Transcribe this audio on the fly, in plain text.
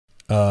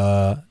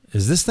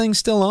Is this thing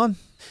still on?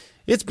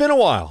 It's been a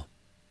while.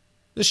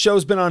 This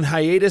show's been on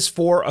hiatus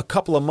for a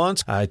couple of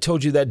months. I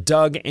told you that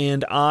Doug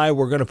and I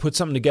were going to put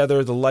something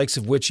together, the likes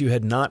of which you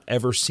had not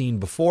ever seen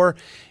before,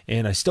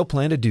 and I still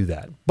plan to do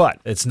that.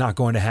 But it's not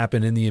going to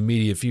happen in the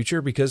immediate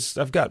future because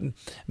I've got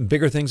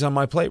bigger things on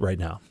my plate right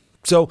now.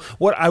 So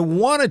what I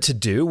wanted to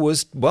do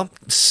was,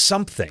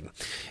 something.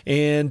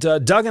 And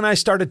Doug and I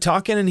started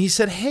talking, and he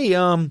said,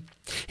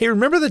 Hey,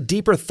 remember the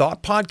Deeper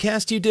Thought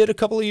podcast you did a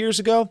couple of years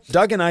ago?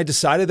 Doug and I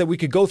decided that we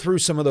could go through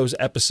some of those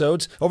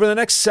episodes over the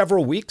next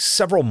several weeks,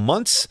 several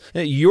months.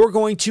 You're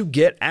going to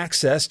get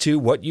access to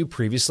what you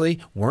previously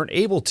weren't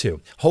able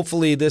to.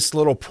 Hopefully this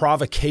little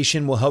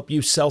provocation will help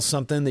you sell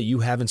something that you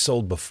haven't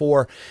sold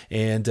before.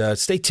 And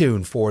stay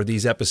tuned for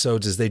these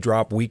episodes as they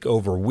drop week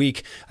over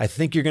week. I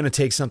think you're going to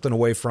take something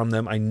away from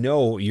them. I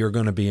know you're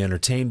going to be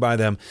entertained by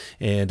them.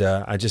 And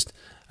I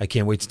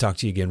can't wait to talk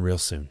to you again real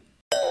soon.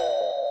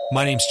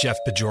 My name's Jeff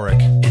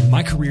Bajorek, and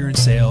my career in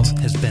sales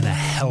has been a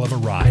hell of a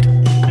ride.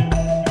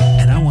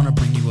 And I want to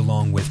bring you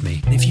along with me.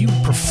 If you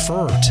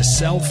prefer to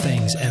sell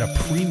things at a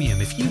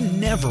premium, if you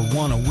never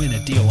want to win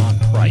a deal on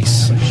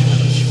price,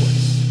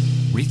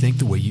 rethink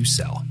the way you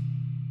sell.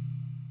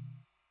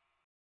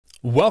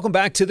 Welcome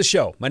back to the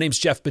show. My name's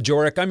Jeff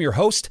Bajorek. I'm your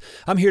host.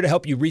 I'm here to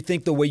help you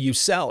rethink the way you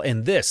sell,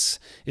 and this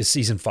is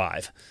Season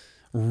 5.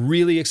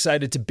 Really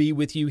excited to be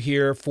with you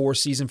here for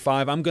Season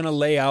 5. I'm going to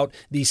lay out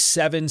the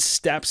 7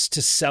 steps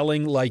to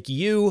selling like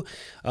you.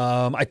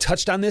 I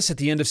touched on this at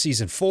the end of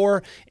Season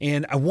 4,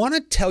 and I want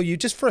to tell you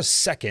just for a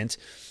second,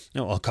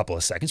 a couple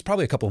of seconds,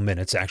 probably a couple of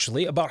minutes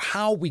actually, about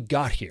how we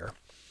got here.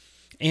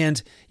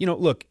 And,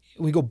 look,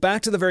 we go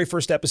back to the very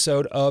first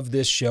episode of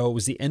this show. It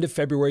was the end of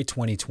February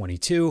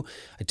 2022.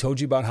 I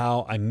told you about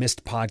how I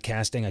missed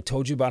podcasting. I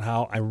told you about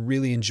how I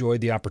really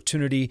enjoyed the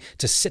opportunity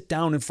to sit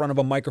down in front of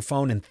a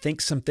microphone and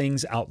think some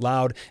things out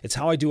loud. It's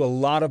how I do a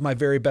lot of my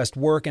very best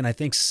work, and I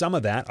think some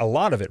of that, a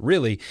lot of it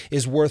really,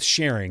 is worth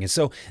sharing. And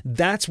so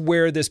that's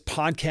where this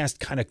podcast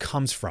kind of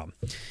comes from.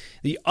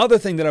 The other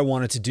thing that I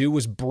wanted to do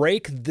was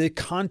break the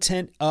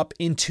content up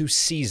into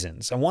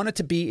seasons. I want it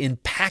to be in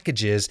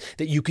packages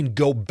that you can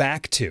go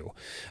back to.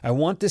 I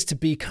want this to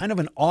be kind of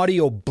an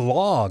audio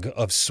blog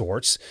of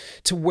sorts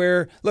to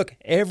where, look,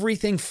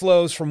 everything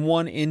flows from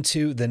one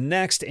into the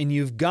next, and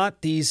you've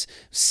got these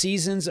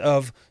seasons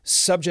of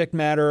subject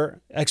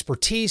matter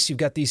expertise. You've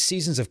got these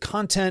seasons of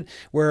content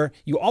where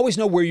you always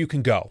know where you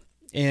can go.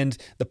 And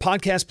the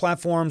podcast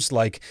platforms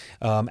like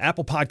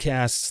Apple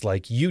Podcasts,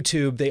 like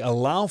YouTube, they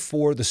allow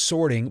for the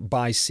sorting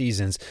by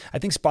seasons. I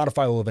think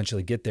Spotify will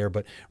eventually get there,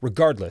 but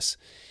regardless,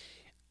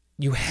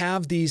 you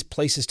have these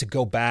places to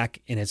go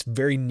back, and it's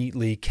very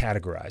neatly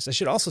categorized. I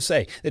should also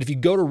say that if you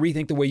go to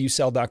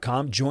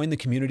rethinkthewayyouSell.com, join the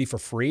community for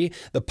free.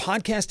 The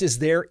podcast is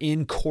there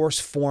in course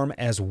form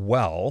as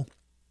well.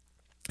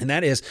 And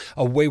that is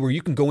a way where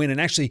you can go in and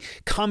actually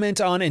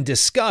comment on and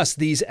discuss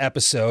these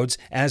episodes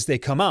as they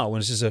come out.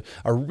 This is a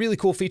really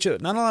cool feature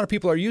that not a lot of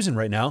people are using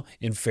right now,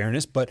 in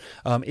fairness, but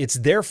it's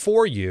there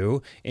for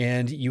you,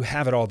 and you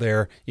have it all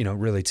there,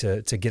 really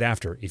to get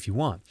after if you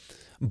want.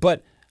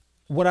 But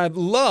what I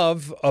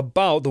love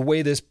about the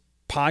way this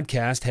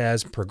podcast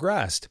has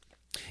progressed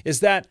is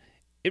that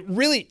it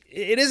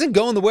isn't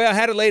going the way I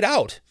had it laid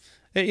out.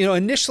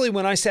 Initially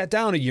when I sat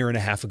down a year and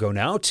a half ago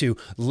now to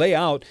lay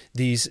out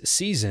these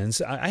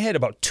seasons, I had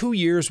about 2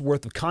 years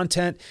worth of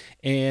content,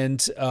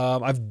 and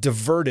I've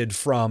diverted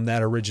from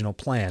that original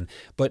plan.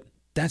 But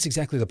that's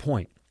exactly the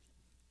point.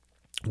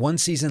 One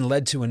season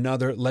led to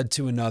another, led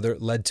to another,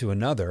 led to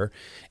another.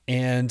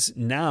 And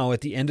now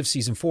at the end of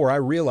Season 4, I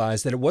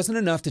realized that it wasn't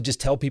enough to just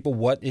tell people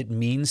what it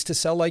means to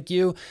sell like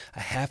you.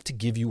 I have to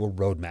give you a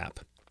roadmap.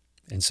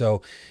 And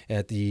so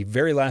at the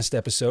very last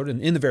episode,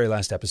 and in the very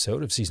last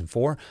episode of Season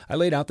 4, I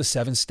laid out the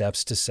 7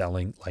 steps to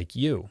selling like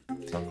you.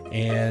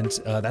 And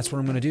that's what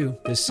I'm going to do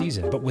this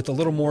season, but with a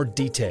little more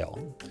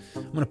detail.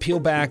 I'm going to peel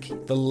back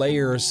the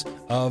layers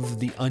of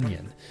the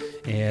onion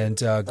and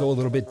go a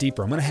little bit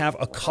deeper. I'm going to have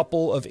a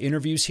couple of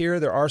interviews here.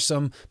 There are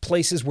some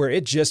places where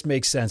it just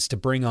makes sense to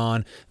bring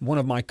on one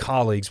of my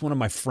colleagues, one of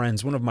my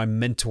friends, one of my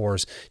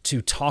mentors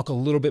to talk a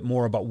little bit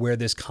more about where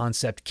this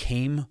concept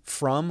came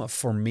from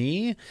for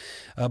me.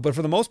 But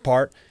for the most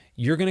part,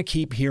 you're going to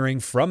keep hearing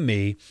from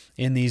me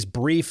in these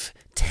brief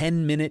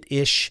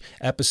 10-minute-ish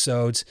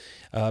episodes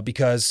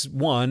because,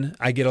 one,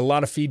 I get a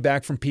lot of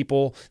feedback from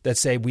people that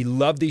say, we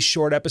love these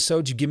short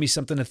episodes. You give me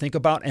something to think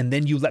about, and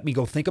then you let me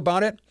go think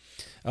about it.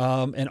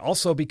 And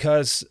also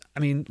because,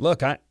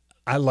 look,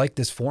 I like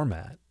this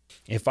format.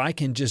 If I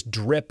can just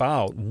drip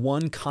out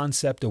one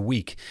concept a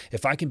week,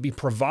 if I can be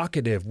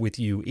provocative with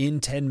you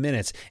in 10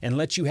 minutes and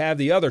let you have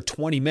the other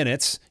 20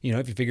 minutes,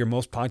 if you figure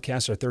most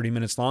podcasts are 30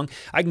 minutes long,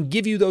 I can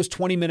give you those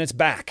 20 minutes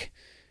back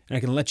and I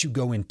can let you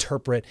go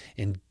interpret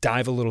and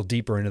dive a little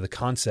deeper into the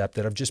concept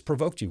that I've just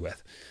provoked you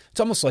with. It's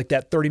almost like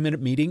that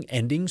 30-minute meeting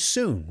ending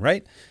soon,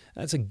 right?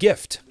 That's a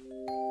gift.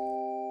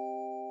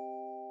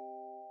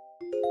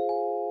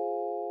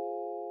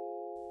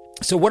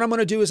 So what I'm going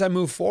to do as I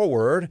move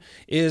forward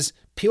is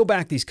peel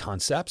back these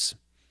concepts,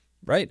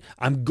 right?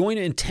 I'm going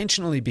to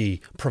intentionally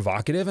be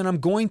provocative, and I'm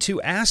going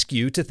to ask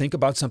you to think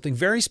about something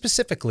very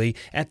specifically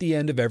at the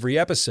end of every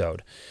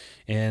episode.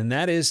 And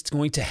that is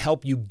going to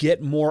help you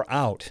get more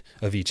out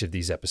of each of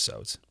these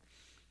episodes.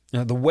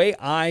 Now, the way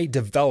I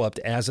developed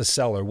as a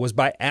seller was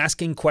by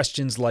asking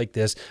questions like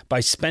this, by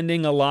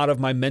spending a lot of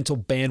my mental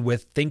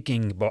bandwidth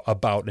thinking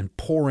about and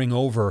poring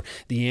over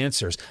the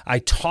answers. I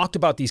talked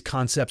about these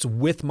concepts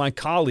with my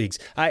colleagues.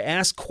 I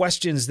asked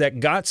questions that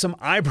got some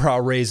eyebrow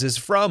raises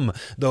from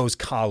those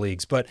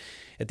colleagues. But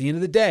at the end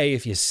of the day,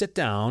 if you sit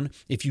down,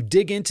 if you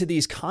dig into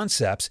these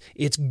concepts,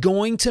 it's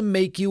going to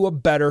make you a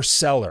better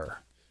seller.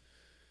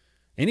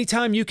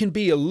 Anytime you can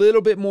be a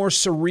little bit more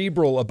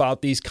cerebral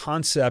about these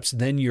concepts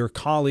than your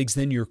colleagues,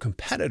 than your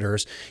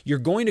competitors, you're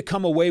going to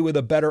come away with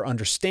a better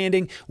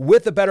understanding.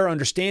 With a better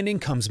understanding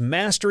comes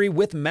mastery.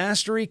 With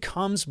mastery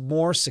comes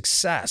more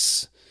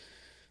success.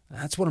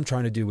 That's what I'm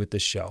trying to do with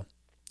this show,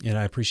 and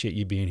I appreciate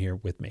you being here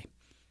with me.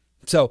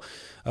 So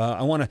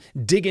I want to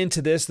dig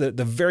into this. The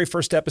very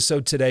first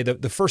episode today,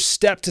 the first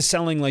step to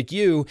selling like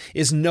you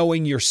is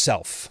knowing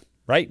yourself,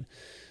 right?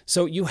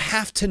 So you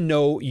have to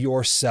know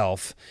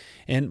yourself.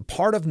 And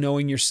part of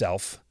knowing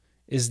yourself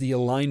is the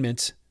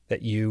alignment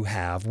that you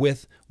have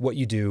with what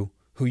you do,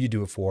 who you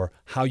do it for,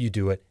 how you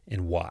do it,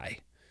 and why.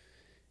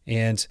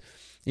 And,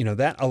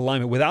 that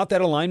alignment, without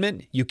that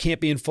alignment, you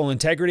can't be in full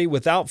integrity.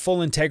 Without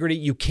full integrity,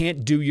 you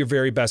can't do your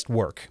very best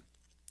work.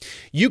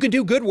 You can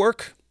do good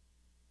work,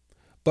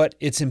 but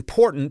it's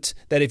important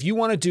that if you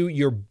want to do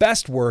your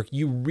best work,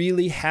 you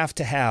really have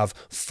to have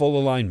full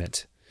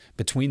alignment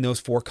between those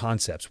four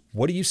concepts.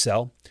 What do you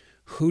sell?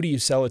 Who do you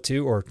sell it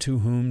to, or to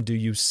whom do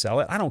you sell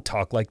it? I don't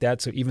talk like that,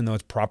 so even though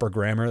it's proper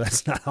grammar,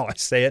 that's not how I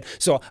say it.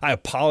 So I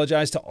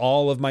apologize to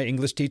all of my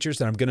English teachers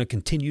that I'm going to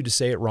continue to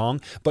say it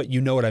wrong, but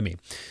you know what I mean.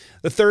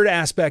 The third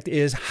aspect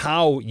is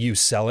how you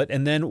sell it,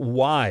 and then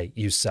why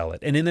you sell it.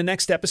 And in the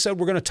next episode,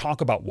 we're going to talk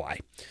about why.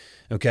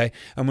 Okay,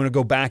 I'm going to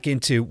go back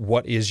into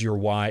what is your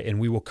why, and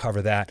we will cover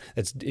that.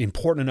 That's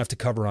important enough to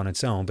cover on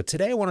its own. But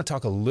today I want to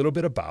talk a little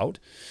bit about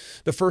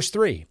the first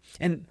three,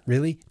 and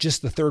really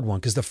just the third one,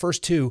 because the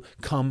first two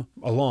come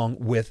along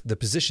with the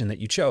position that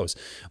you chose.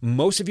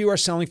 Most of you are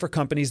selling for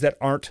companies that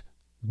aren't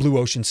blue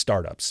ocean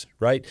startups,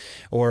 right?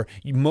 Or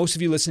most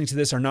of you listening to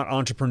this are not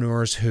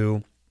entrepreneurs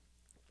who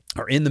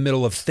are in the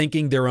middle of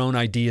thinking their own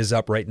ideas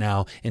up right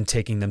now and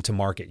taking them to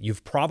market.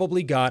 You've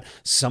probably got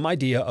some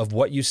idea of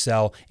what you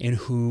sell and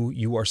who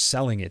you are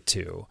selling it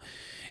to.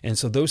 And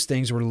so those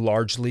things were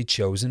largely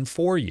chosen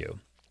for you.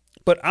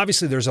 But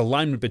obviously there's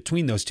alignment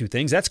between those two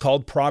things. That's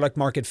called product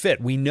market fit.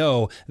 We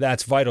know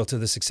that's vital to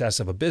the success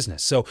of a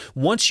business. So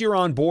once you're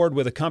on board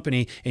with a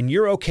company and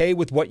you're okay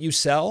with what you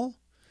sell,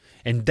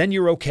 and then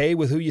you're okay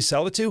with who you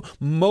sell it to,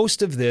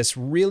 most of this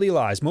really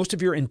lies, most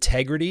of your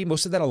integrity,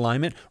 most of that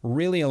alignment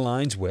really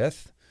aligns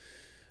with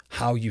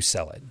how you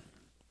sell it.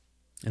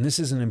 And this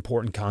is an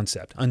important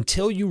concept.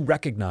 Until you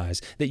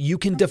recognize that you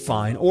can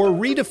define or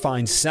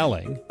redefine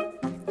selling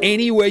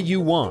any way you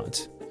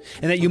want,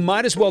 and that you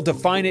might as well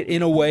define it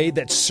in a way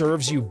that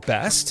serves you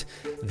best,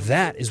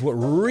 that is what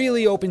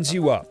really opens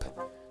you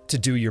up to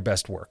do your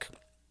best work.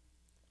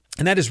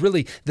 And that is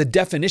really the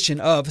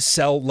definition of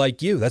sell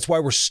like you. That's why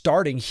we're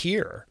starting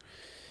here.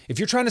 If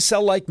you're trying to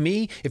sell like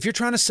me, if you're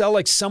trying to sell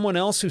like someone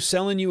else who's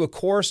selling you a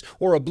course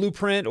or a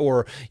blueprint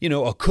or,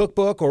 a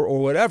cookbook or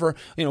whatever,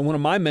 one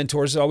of my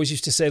mentors always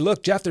used to say,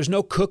 look, Jeff, there's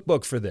no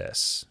cookbook for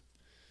this.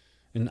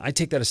 And I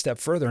take that a step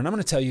further, and I'm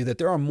going to tell you that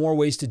there are more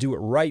ways to do it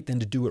right than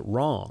to do it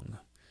wrong.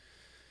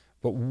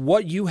 But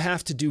what you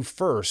have to do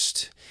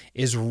first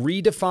is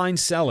redefine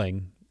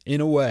selling in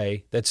a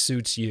way that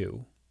suits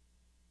you.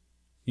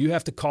 You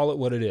have to call it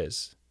what it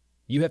is.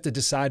 You have to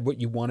decide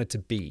what you want it to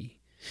be.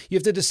 You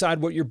have to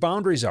decide what your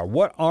boundaries are.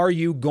 What are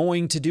you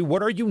going to do?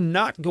 What are you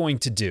not going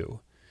to do?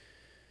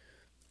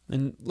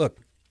 And look,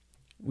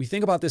 we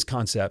think about this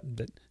concept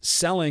that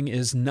selling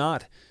is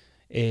not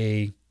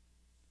a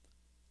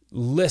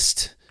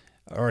list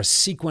or a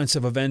sequence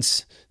of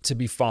events to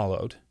be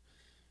followed.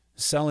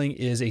 Selling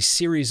is a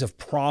series of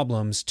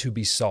problems to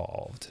be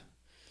solved.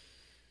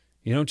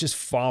 You don't just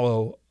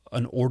follow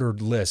an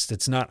ordered list.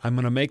 It's not, I'm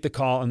going to make the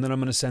call and then I'm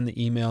going to send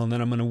the email and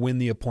then I'm going to win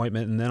the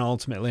appointment and then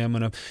ultimately I'm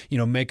going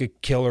to, make a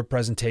killer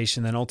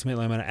presentation. Then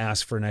ultimately I'm going to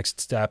ask for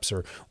next steps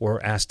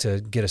or ask to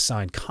get a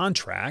signed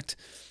contract.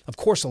 Of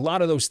course, a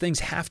lot of those things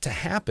have to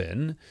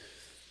happen,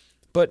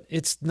 but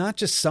it's not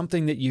just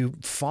something that you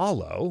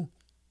follow.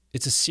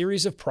 It's a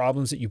series of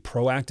problems that you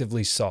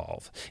proactively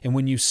solve. And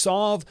when you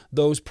solve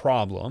those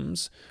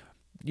problems,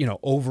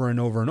 over and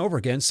over and over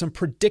again, some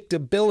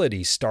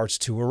predictability starts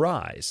to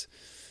arise.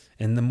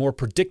 And the more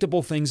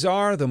predictable things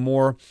are, the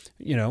more,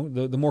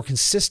 the more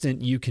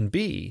consistent you can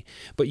be.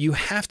 But you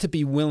have to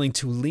be willing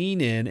to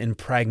lean in and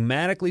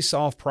pragmatically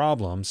solve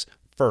problems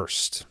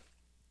first.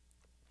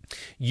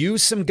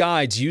 Use some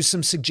guides, use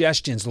some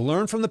suggestions,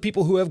 learn from the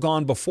people who have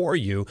gone before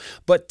you,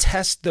 but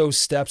test those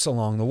steps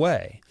along the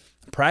way.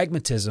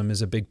 Pragmatism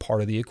is a big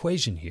part of the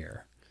equation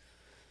here.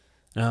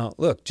 Now,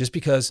 look, just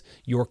because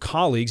your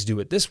colleagues do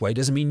it this way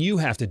doesn't mean you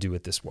have to do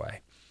it this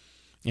way.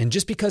 And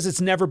just because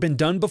it's never been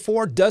done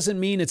before doesn't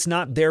mean it's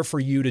not there for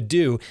you to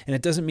do. And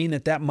it doesn't mean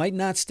that that might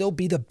not still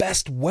be the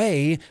best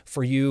way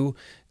for you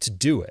to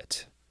do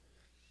it.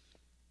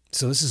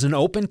 So this is an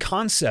open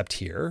concept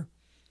here.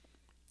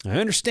 I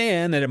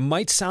understand that it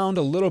might sound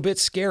a little bit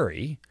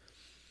scary,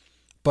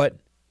 but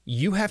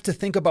you have to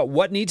think about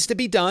what needs to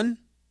be done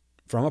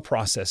from a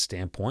process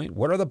standpoint.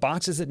 What are the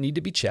boxes that need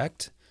to be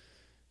checked?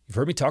 You've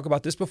heard me talk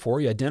about this before.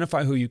 You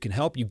identify who you can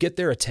help. You get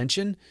their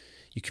attention.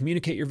 You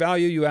communicate your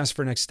value. You ask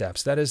for next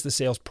steps. That is the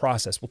sales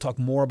process. We'll talk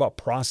more about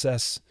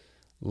process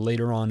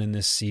later on in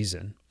this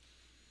season.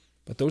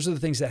 But those are the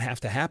things that have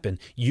to happen.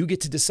 You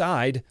get to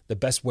decide the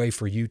best way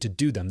for you to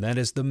do them. That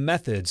is the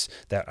methods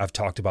that I've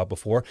talked about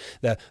before.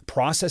 The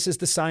process is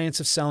the science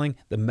of selling.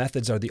 The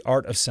methods are the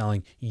art of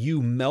selling.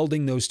 You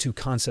melding those two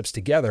concepts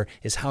together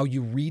is how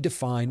you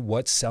redefine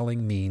what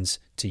selling means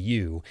to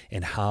you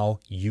and how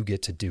you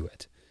get to do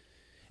it.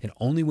 And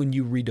only when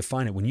you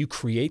redefine it, when you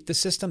create the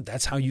system,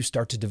 that's how you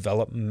start to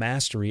develop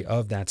mastery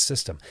of that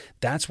system.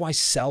 That's why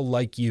Sell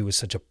Like You is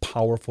such a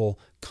powerful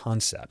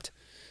concept.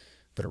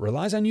 But it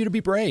relies on you to be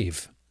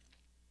brave.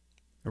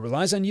 It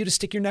relies on you to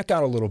stick your neck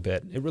out a little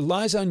bit. It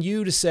relies on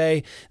you to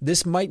say,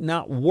 this might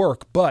not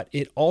work, but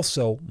it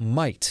also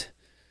might.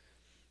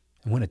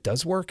 And when it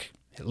does work,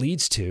 it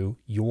leads to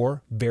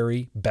your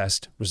very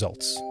best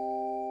results.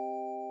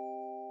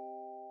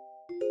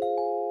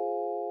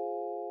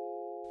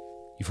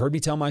 You've heard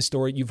me tell my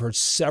story. You've heard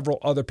several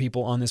other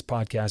people on this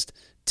podcast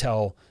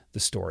tell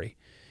the story.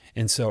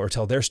 Or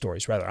tell their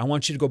stories, rather. I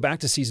want you to go back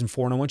to season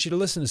 4, and I want you to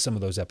listen to some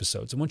of those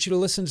episodes. I want you to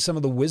listen to some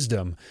of the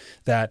wisdom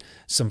that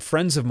some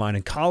friends of mine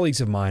and colleagues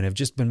of mine have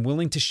just been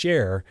willing to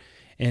share.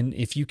 And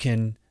if you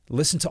can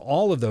listen to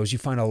all of those, you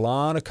find a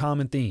lot of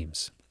common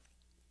themes.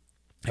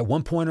 At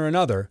one point or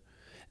another,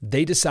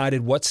 they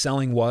decided what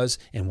selling was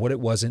and what it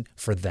wasn't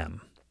for them.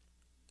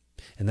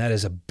 And that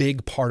is a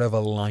big part of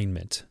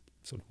alignment.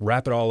 So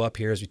wrap it all up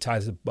here as we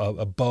tie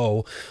a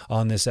bow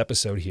on this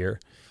episode here.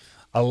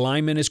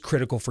 Alignment is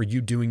critical for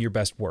you doing your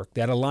best work.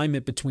 That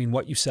alignment between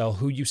what you sell,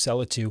 who you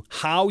sell it to,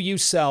 how you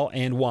sell,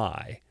 and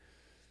why.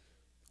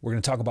 We're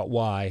going to talk about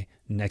why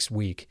next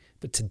week.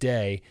 But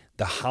today,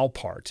 the how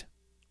part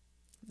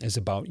is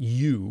about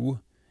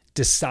you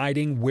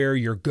deciding where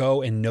your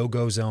go and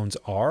no-go zones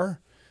are.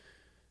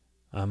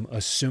 I'm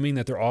assuming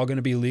that they're all going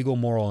to be legal,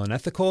 moral, and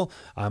ethical.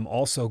 I'm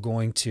also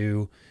going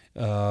to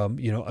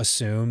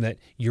assume that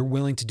you're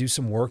willing to do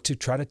some work to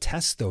try to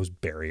test those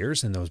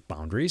barriers and those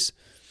boundaries,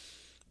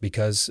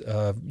 because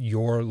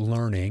you're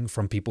learning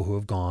from people who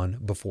have gone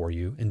before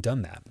you and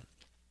done that.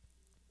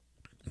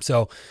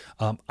 So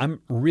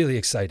I'm really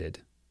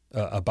excited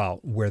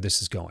about where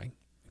this is going,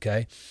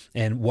 okay?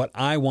 And what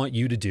I want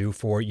you to do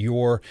for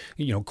your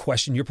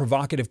question, your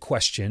provocative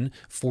question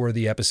for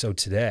the episode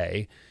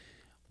today,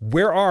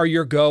 where are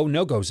your go,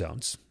 no-go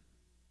zones?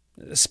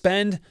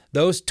 Spend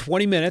those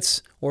 20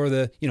 minutes or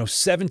the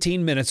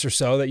 17 minutes or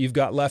so that you've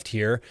got left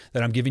here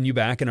that I'm giving you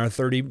back in our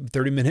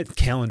 30-minute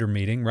calendar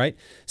meeting, right?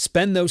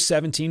 Spend those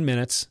 17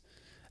 minutes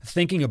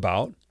thinking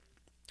about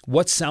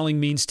what selling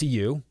means to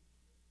you,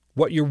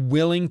 what you're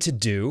willing to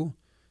do,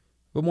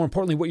 but more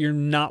importantly, what you're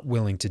not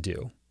willing to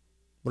do.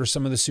 What are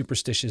some of the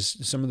superstitions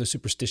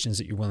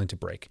that you're willing to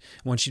break?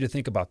 I want you to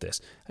think about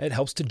this. It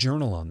helps to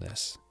journal on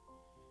this.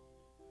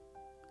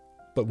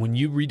 But when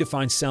you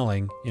redefine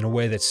selling in a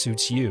way that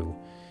suits you,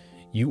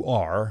 you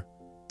are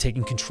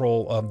taking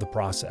control of the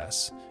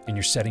process and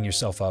you're setting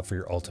yourself up for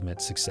your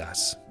ultimate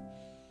success.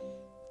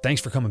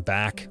 Thanks for coming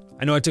back.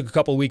 I know I took a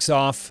couple of weeks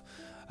off.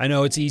 I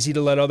know it's easy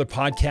to let other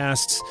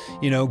podcasts,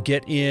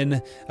 get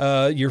in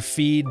your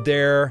feed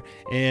there.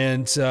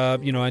 And,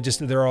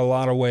 there are a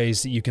lot of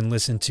ways that you can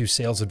listen to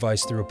sales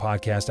advice through a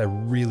podcast. I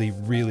really,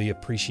 really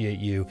appreciate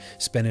you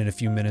spending a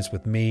few minutes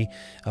with me.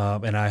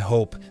 And I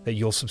hope that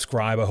you'll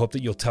subscribe. I hope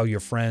that you'll tell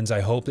your friends. I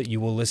hope that you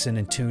will listen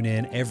and tune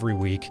in every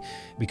week,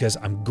 because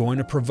I'm going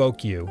to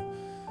provoke you.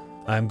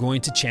 I'm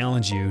going to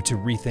challenge you to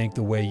rethink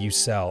the way you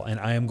sell. And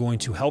I am going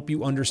to help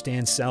you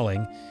understand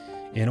selling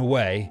in a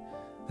way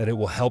that it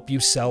will help you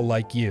sell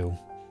like you,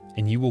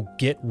 and you will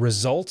get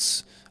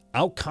results,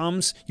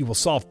 outcomes. You will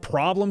solve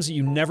problems that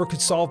you never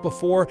could solve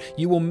before.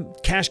 You will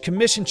cash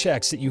commission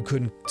checks that you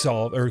couldn't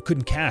solve or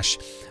couldn't cash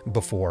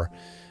before,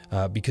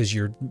 because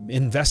you're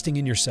investing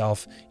in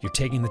yourself, you're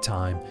taking the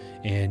time,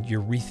 and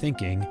you're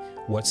rethinking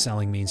what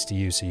selling means to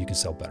you so you can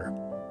sell better.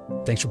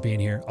 Thanks for being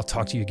here. I'll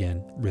talk to you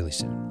again really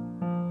soon.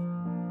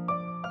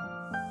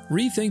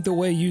 Rethink the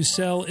Way You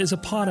Sell is a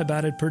Pod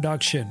About It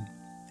production.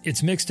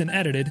 It's mixed and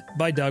edited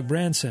by Doug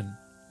Branson,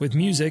 with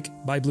music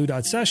by Blue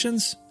Dot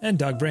Sessions and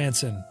Doug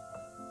Branson.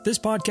 This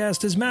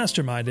podcast is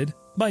masterminded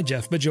by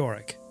Jeff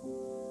Bajorek.